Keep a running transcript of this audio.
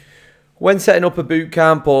When setting up a boot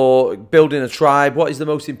camp or building a tribe, what is the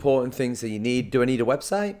most important things that you need? Do I need a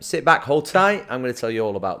website? Sit back, hold tight. I'm going to tell you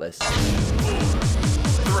all about this. 4,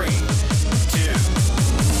 3, 2,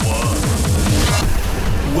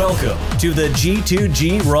 1. Welcome to the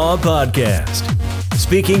G2G Raw podcast,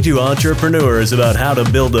 speaking to entrepreneurs about how to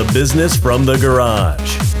build a business from the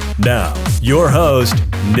garage. Now, your host,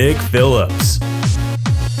 Nick Phillips.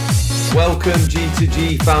 Welcome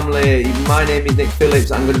G2G family, my name is Nick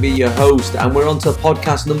Phillips, I'm going to be your host and we're on to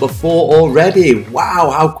podcast number 4 already. Wow,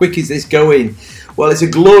 how quick is this going? Well, it's a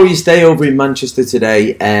glorious day over in Manchester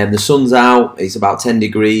today. The sun's out, it's about 10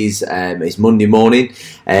 degrees, it's Monday morning.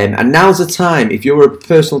 And now's the time, if you're a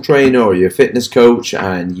personal trainer or you're a fitness coach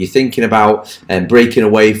and you're thinking about breaking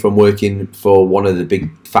away from working for one of the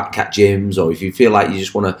big fat cat gyms, or if you feel like you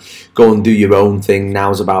just want to go and do your own thing,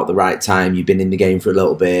 now's about the right time. You've been in the game for a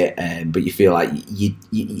little bit, but you feel like you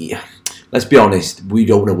let's be honest, we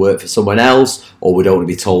don't want to work for someone else, or we don't want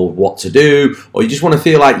to be told what to do, or you just want to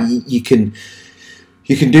feel like you can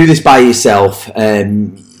do this by yourself.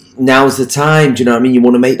 Now's the time, do you know what I mean? You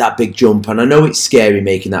want to make that big jump, and I know it's scary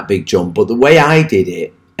making that big jump, but the way I did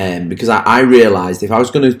it, because I realised if I was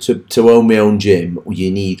going to own my own gym,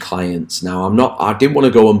 you need clients. Now, I didn't want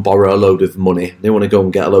to go and borrow a load of money. I didn't want to go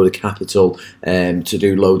and get a load of capital to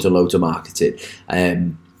do loads and loads of marketing.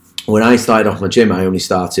 When I started off my gym, I only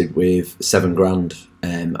started with $7,000.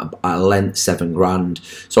 I lent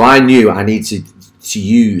 $7,000. So I knew I needed to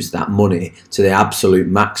use that money to the absolute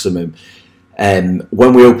maximum.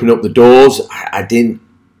 When we opened up the doors, I didn't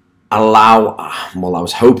allow, well, I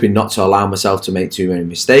was hoping not to allow myself to make too many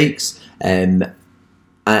mistakes. And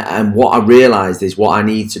what I realised is what I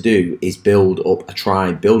need to do is build up a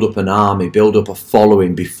tribe, build up an army, build up a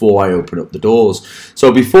following before I open up the doors.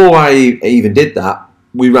 So before I even did that,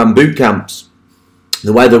 we ran boot camps.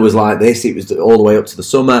 The weather was like this, it was all the way up to the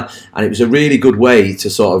summer, and it was a really good way to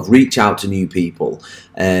sort of reach out to new people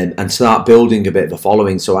and start building a bit of a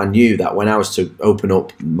following. So I knew that when I was to open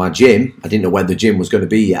up my gym, I didn't know where the gym was going to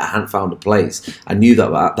be yet, I hadn't found a place. I knew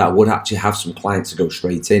that would actually have some clients to go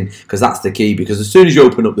straight in, because that's the key. Because as soon as you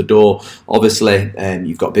open up the door, obviously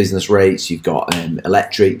you've got business rates, you've got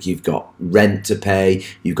electric, you've got rent to pay,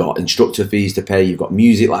 you've got instructor fees to pay, you've got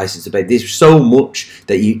music license to pay. There's so much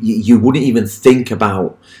that you wouldn't even think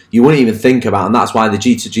about. And that's why the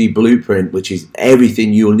G2G blueprint, which is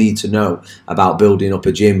everything you'll need to know about building up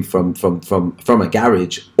a gym from a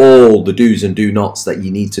garage, all the do's and do nots that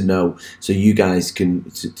you need to know so you guys can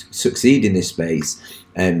succeed in this space,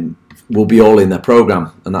 will be all in their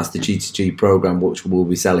program, and that's the G2G program, which we'll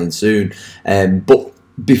be selling soon. But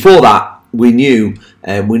before that, we knew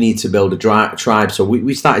we need to build a tribe, so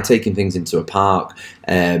we started taking things into a park.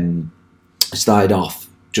 Started off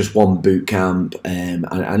just one boot camp, and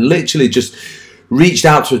literally just reached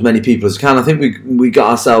out to as many people as can. I think we got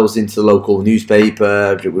ourselves into the local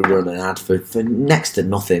newspaper. We run an ad for next to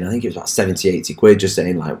nothing. I think it was about 70, 80 quid, just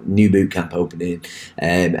saying like new boot camp opening.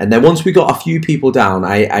 And then once we got a few people down,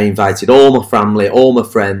 I invited all my family, all my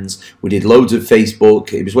friends. We did loads of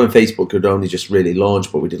Facebook. It was when Facebook had only just really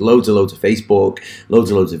launched, but we did loads and loads of Facebook,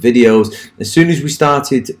 loads of videos. As soon as we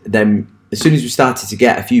started to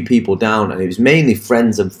get a few people down, and it was mainly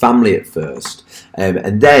friends and family at first,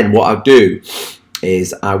 and then what I'd do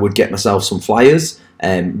is I would get myself some flyers,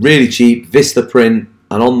 really cheap, Vistaprint,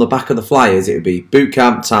 and on the back of the flyers it would be boot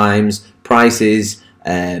camp times, prices,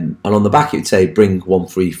 and on the back it would say bring one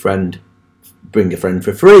free friend, bring a friend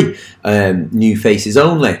for free, new faces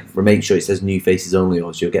only. Make sure it says new faces only,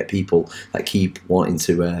 or you'll get people that keep wanting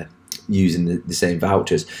to using the same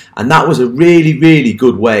vouchers. And that was a really, really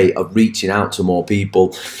good way of reaching out to more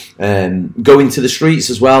people. Going to the streets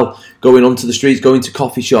as well, going onto the streets, going to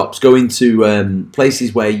coffee shops, going to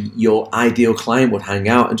places where your ideal client would hang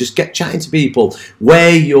out, and just get chatting to people.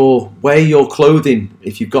 Wear your clothing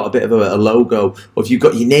if you've got a bit of a logo, or if you've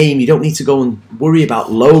got your name. You don't need to go and worry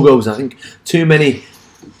about logos. I think too many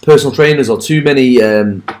personal trainers or too many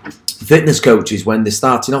fitness coaches, when they're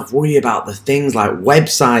starting off, worry about the things like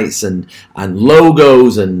websites and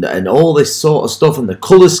logos and all this sort of stuff, and the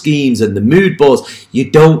colour schemes and the mood boards. You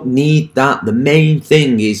don't need that. The main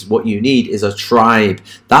thing is what you need is a tribe.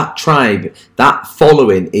 That tribe, that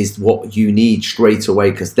following is what you need straight away,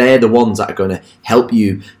 because they're the ones that are going to help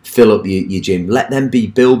you fill up your gym. Let them be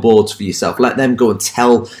billboards for yourself. Let them go and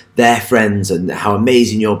tell their friends and how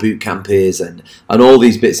amazing your boot camp is, and all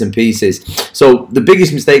these bits and pieces. So the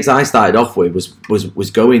biggest mistakes I started off with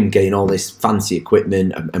was getting all this fancy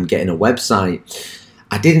equipment and getting a website.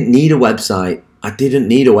 I didn't need a website.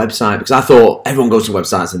 Because I thought everyone goes to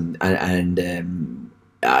websites and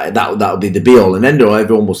that would be the be all and end all.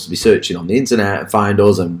 Everyone must be searching on the internet and find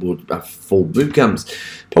us and would have full boot camps.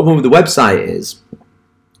 Problem with the website is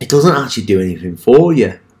it doesn't actually do anything for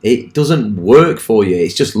you. It doesn't work for you.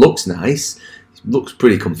 It just looks nice. It looks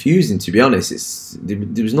pretty confusing, to be honest.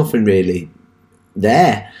 There was nothing really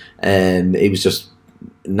there. It was just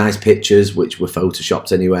nice pictures, which were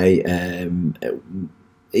photoshopped anyway.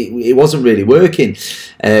 It wasn't really working.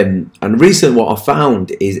 And recently what I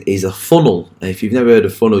found is a funnel. If you've never heard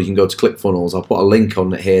of funnel, you can go to ClickFunnels. I'll put a link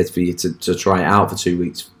on it here for you to try it out for 2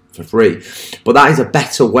 weeks for free. But that is a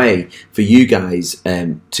better way for you guys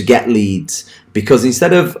to get leads, because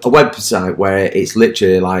instead of a website where it's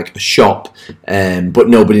literally like a shop but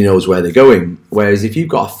nobody knows where they're going, whereas if you've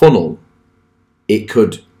got a funnel, you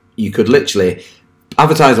could literally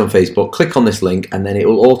advertise on Facebook, click on this link, and then it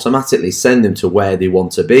will automatically send them to where they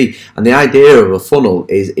want to be. And the idea of a funnel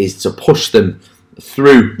is to push them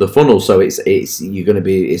through the funnel. So it's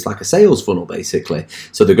like a sales funnel basically.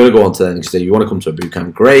 So they're going to go on to then and say, you want to come to a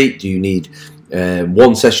bootcamp? Great. Do you need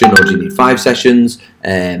 1 session or do you need 5 sessions?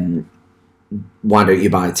 Why don't you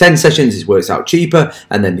buy 10 sessions? It works out cheaper.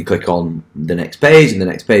 And then you click on the next page, and the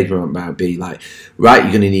next page might be like, right,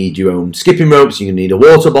 you're going to need your own skipping ropes, you're going to need a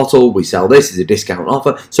water bottle, we sell this as a discount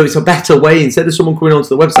offer. So it's a better way, instead of someone coming onto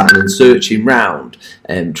the website and then searching round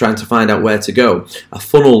and trying to find out where to go, a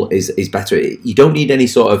funnel is better. You don't need any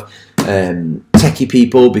sort of techie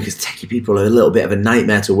people, because techie people are a little bit of a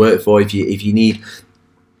nightmare to work for. If you need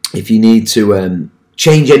to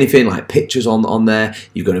change anything like pictures on there,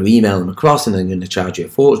 you're going to email them across and they're going to charge you a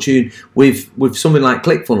fortune. With something like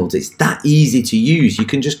ClickFunnels, it's that easy to use. You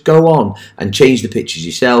can just go on and change the pictures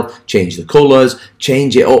yourself, change the colours,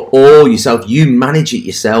 change it all yourself. You manage it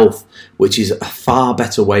yourself, which is a far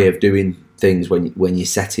better way of doing things when you're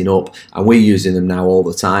setting up. And we're using them now all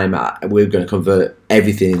the time. We're going to convert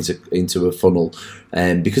everything into a funnel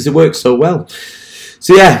because it works so well.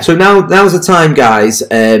 So now's the time, guys,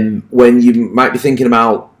 when you might be thinking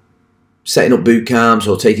about setting up boot camps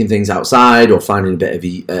or taking things outside or finding a bit of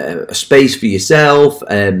a space for yourself.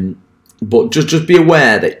 But just be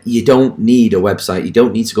aware that you don't need a website. You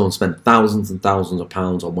don't need to go and spend thousands and thousands of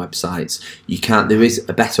pounds on websites. You can't. There is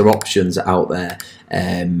better options out there,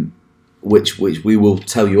 which we will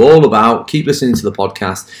tell you all about. Keep listening to the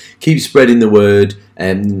podcast. Keep spreading the word.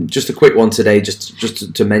 Just a quick one today,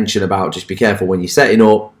 just to mention about, just be careful when you're setting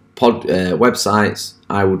up websites.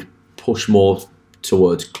 I would push more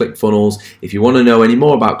towards ClickFunnels. If you want to know any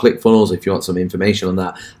more about ClickFunnels, if you want some information on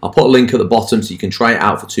that, I'll put a link at the bottom so you can try it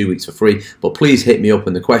out for 2 weeks for free. But please hit me up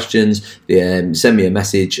in the questions. Send me a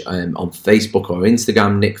message on Facebook or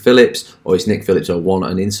Instagram, Nick Phillips, or it's Nick Phillips 01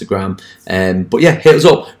 on Instagram. But yeah, hit us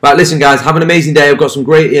up. Right, listen, guys, have an amazing day. I've got some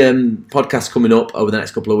great podcasts coming up over the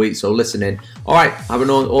next couple of weeks, so listen in. All right, have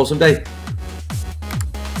an awesome day.